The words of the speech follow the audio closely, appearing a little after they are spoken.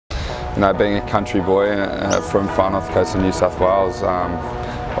You know, being a country boy from far north coast of New South Wales,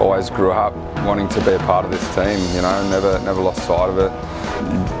 always grew up wanting to be a part of this team. You know, never lost sight of it.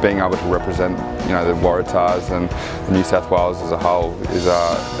 Being able to represent, you know, the Waratahs and New South Wales as a whole is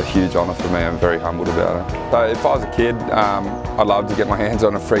a huge honour for me. I'm very humbled about it. So if I was a kid, I'd love to get my hands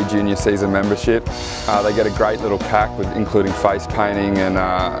on a free junior season membership. They get a great little pack with including face painting and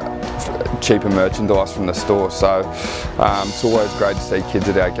cheaper merchandise from the store. So it's always great to see kids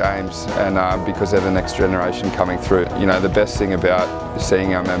at our games, and because they're the next generation coming through. You know, the best thing about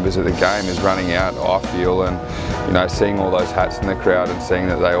seeing our members at the game is running out, I feel, and you know, seeing all those hats in the crowd and seeing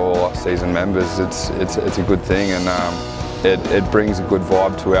that they all are season members. It's a good thing, and it brings a good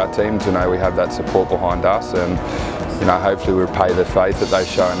vibe to our team to know we have that support behind us, and you know, hopefully we repay the faith that they've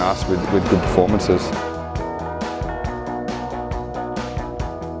shown us with good performances.